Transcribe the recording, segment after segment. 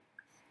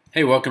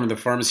Hey, welcome to the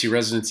Pharmacy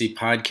Residency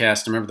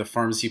Podcast, a member of the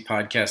Pharmacy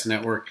Podcast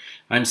Network.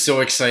 I'm so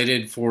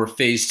excited for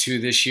Phase 2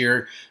 this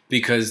year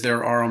because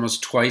there are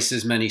almost twice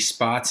as many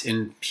spots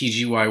in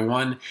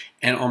PGY1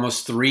 and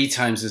almost 3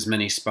 times as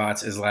many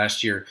spots as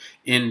last year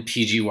in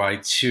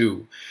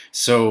PGY2.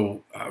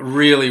 So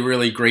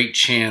really great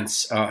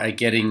chance at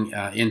getting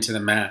into the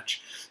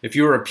match. If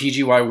you were a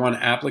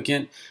PGY1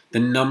 applicant,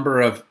 the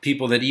number of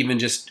people that even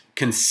just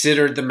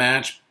considered the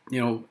match,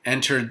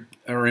 entered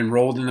or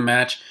enrolled in the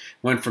match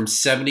went from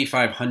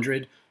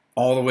 7,500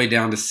 all the way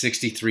down to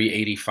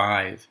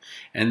 6,385.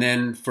 And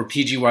then for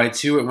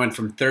PGY2, it went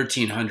from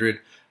 1,300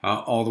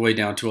 all the way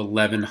down to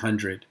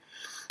 1,100.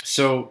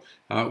 So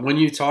when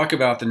you talk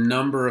about the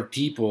number of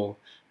people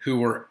who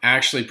were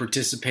actually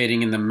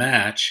participating in the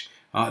match,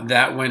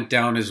 that went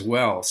down as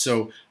well.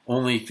 So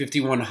only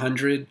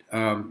 5,100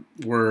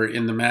 were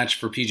in the match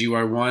for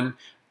PGY1,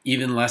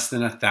 even less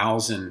than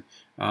 1,000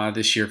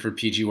 this year for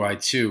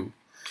PGY2.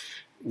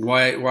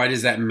 Why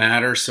does that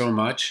matter so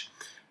much?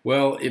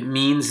 Well, it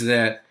means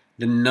that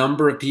the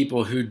number of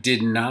people who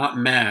did not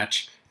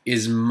match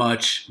is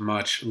much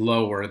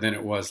lower than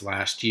it was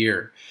last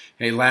year.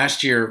 Okay,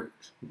 last year,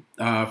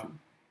 it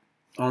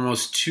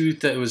was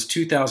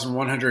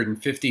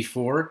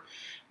 2,154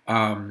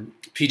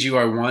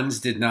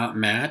 PGY1s did not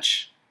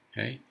match.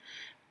 Okay,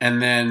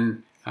 and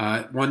then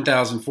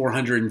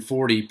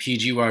 1,440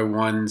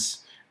 PGY1s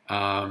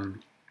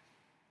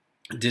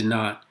did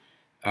not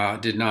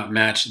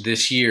match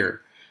this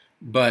year.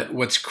 But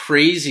what's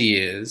crazy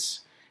is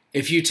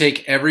if you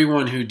take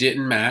everyone who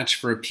didn't match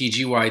for a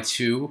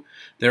PGY2,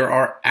 there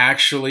are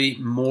actually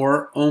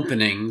more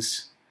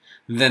openings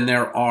than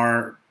there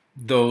are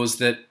those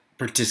that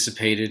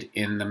participated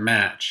in the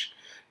match.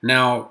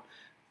 Now,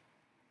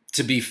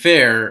 to be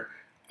fair,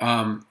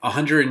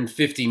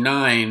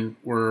 159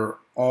 were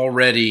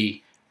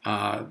already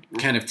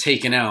kind of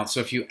taken out.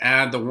 So if you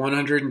add the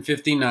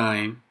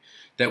 159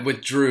 that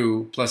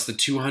withdrew plus the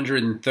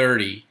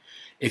 230,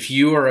 if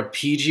you are a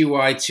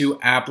PGY2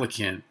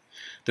 applicant,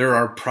 there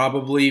are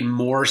probably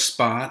more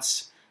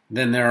spots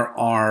than there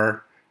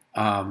are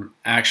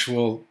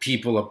actual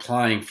people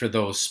applying for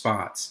those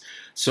spots.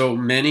 So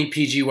many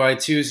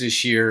PGY2s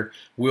this year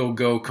will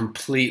go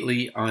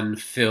completely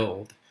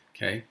unfilled.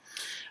 Okay,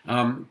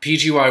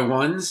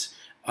 PGY1s,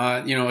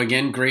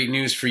 again, great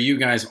news for you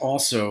guys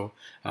also,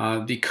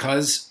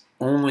 because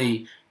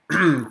only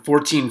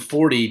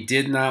 1,440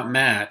 did not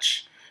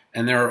match,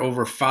 and there are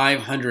over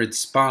 500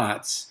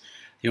 spots.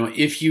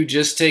 If you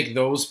just take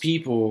those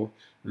people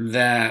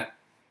that,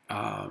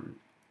 kind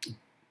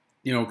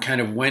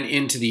of went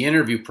into the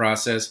interview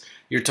process,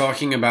 you're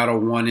talking about a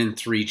 1 in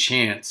 3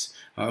 chance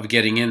of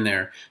getting in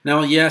there.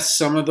 Now, yes,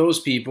 some of those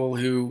people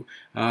who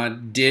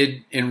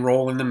did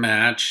enroll in the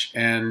match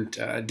and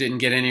didn't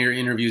get any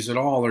interviews at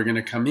all are going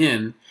to come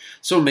in.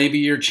 So maybe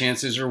your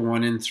chances are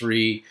 1 in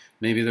 3,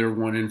 maybe they're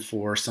 1 in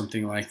 4,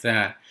 something like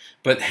that.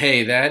 But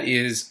hey, that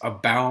is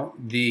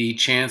about the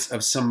chance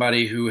of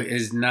somebody who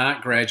is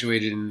not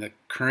graduated in the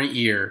current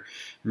year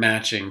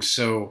matching.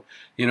 So,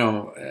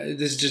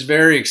 this is just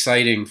very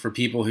exciting for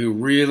people who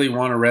really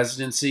want a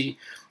residency,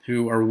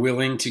 who are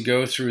willing to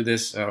go through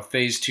this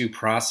Phase 2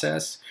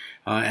 process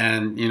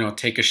and,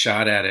 take a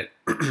shot at it.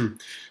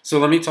 So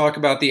let me talk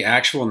about the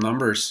actual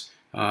numbers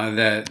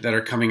that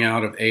are coming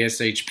out of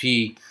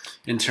ASHP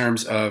in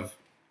terms of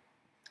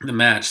the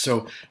match.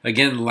 So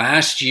again,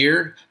 last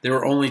year, there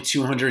were only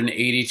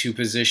 282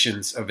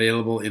 positions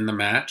available in the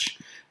match.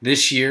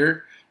 This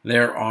year,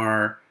 there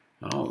are,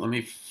 let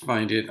me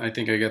find it. I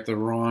think I got the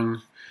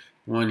wrong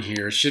one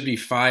here. It should be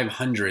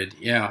 500.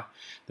 Yeah,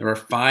 there are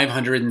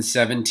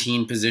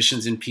 517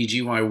 positions in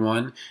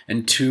PGY1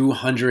 and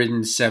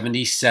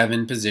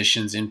 277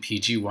 positions in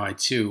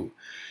PGY2.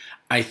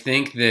 I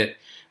think that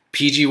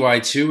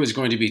PGY2 is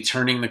going to be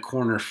turning the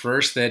corner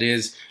first. That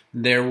is,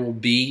 there will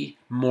be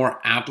more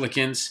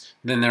applicants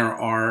than there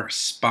are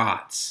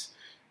spots.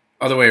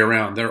 Other way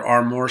around, there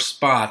are more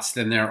spots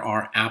than there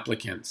are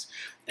applicants.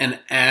 And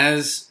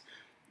as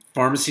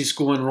pharmacy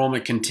school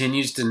enrollment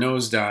continues to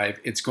nosedive,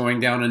 it's going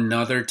down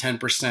another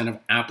 10% of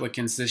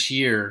applicants this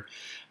year.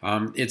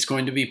 It's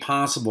going to be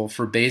possible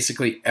for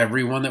basically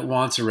everyone that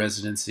wants a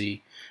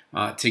residency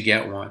to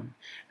get one.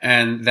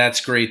 And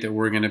that's great that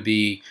we're going to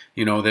be,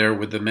 there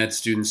with the med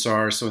students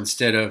are. So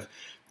instead of,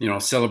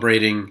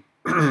 celebrating,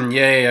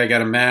 yay, I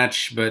got a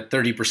match, but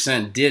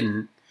 30%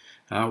 didn't,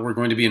 we're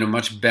going to be in a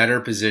much better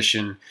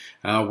position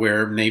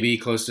where maybe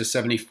close to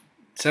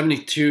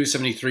 72,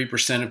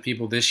 73% of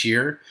people this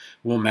year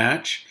will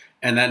match.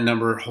 And that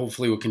number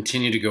hopefully will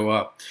continue to go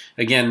up.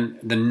 Again,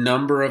 the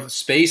number of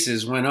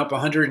spaces went up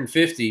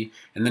 150,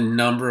 and the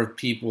number of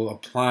people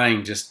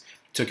applying just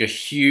took a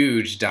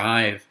huge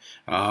dive.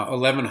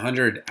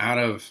 1,100 out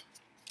of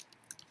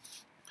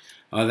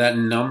that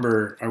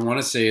number, I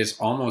want to say, is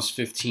almost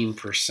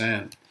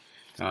 15%.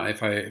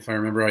 If I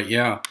remember right,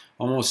 yeah,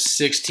 almost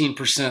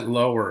 16%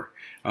 lower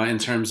in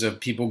terms of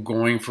people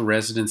going for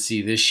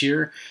residency this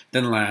year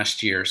than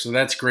last year. So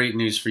that's great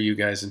news for you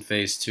guys in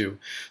Phase 2.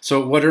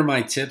 So what are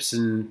my tips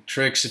and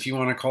tricks, if you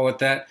want to call it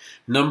that?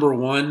 Number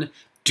one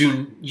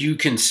You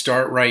can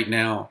start right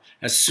now.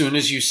 As soon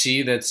as you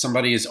see that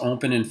somebody is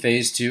open in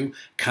phase 2,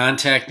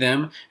 contact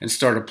them and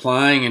start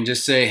applying and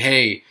just say,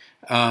 hey,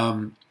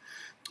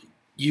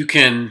 you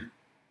can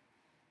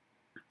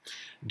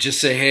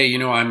just say, hey,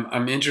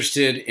 I'm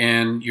interested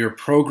in your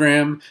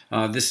program.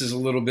 This is a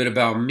little bit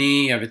about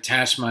me. I've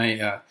attached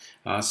my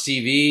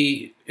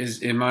CV.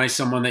 Am I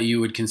someone that you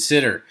would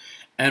consider?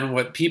 And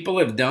what people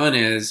have done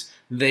is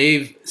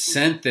they've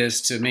sent this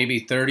to maybe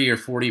 30 or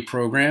 40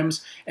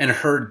 programs and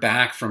heard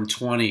back from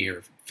 20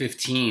 or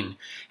 15.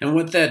 And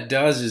what that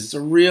does is it's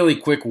a really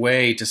quick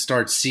way to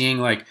start seeing,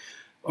 like,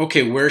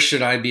 okay, where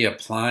should I be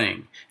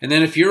applying? And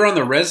then if you're on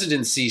the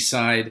residency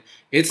side,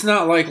 it's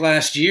not like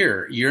last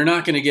year. You're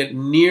not going to get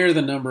near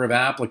the number of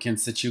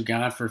applicants that you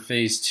got for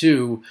phase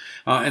 2,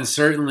 and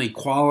certainly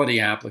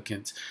quality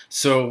applicants.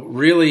 So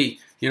really,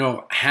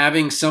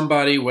 having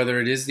somebody, whether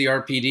it is the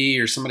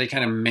RPD or somebody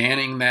kind of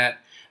manning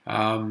that,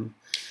 I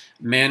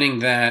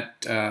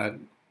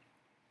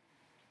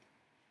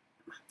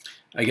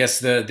guess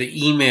the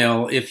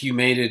email, if you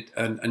made it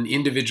an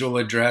individual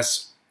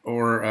address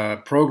or a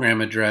program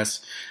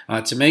address,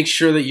 to make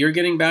sure that you're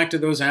getting back to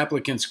those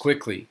applicants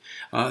quickly.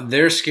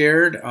 They're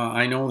scared.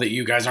 I know that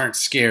you guys aren't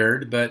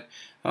scared, but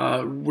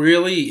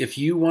really, if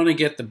you want to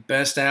get the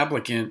best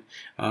applicant,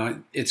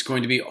 it's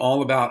going to be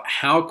all about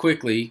how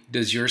quickly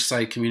does your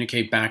site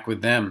communicate back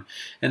with them.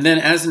 And then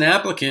as an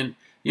applicant,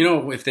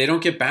 if they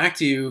don't get back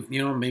to you,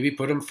 maybe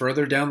put them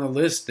further down the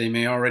list. They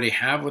may already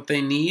have what they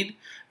need,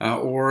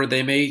 or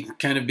they may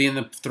kind of be in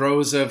the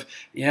throes of,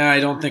 I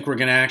don't think we're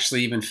going to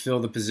actually even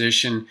fill the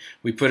position.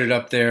 We put it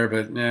up there,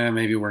 but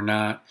maybe we're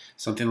not.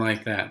 Something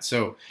like that.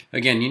 So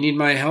again, you need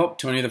my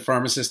help,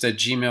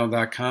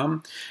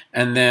 TonyThePharmacist@gmail.com.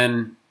 And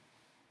then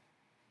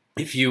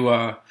if you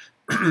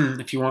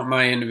if you want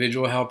my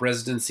individual help,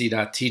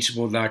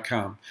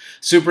 residency.teachable.com.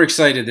 Super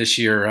excited this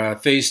year.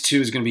 Phase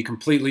 2 is going to be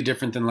completely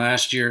different than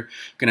last year.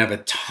 Going to have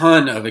a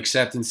ton of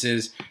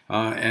acceptances,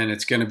 and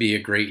it's going to be a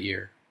great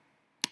year.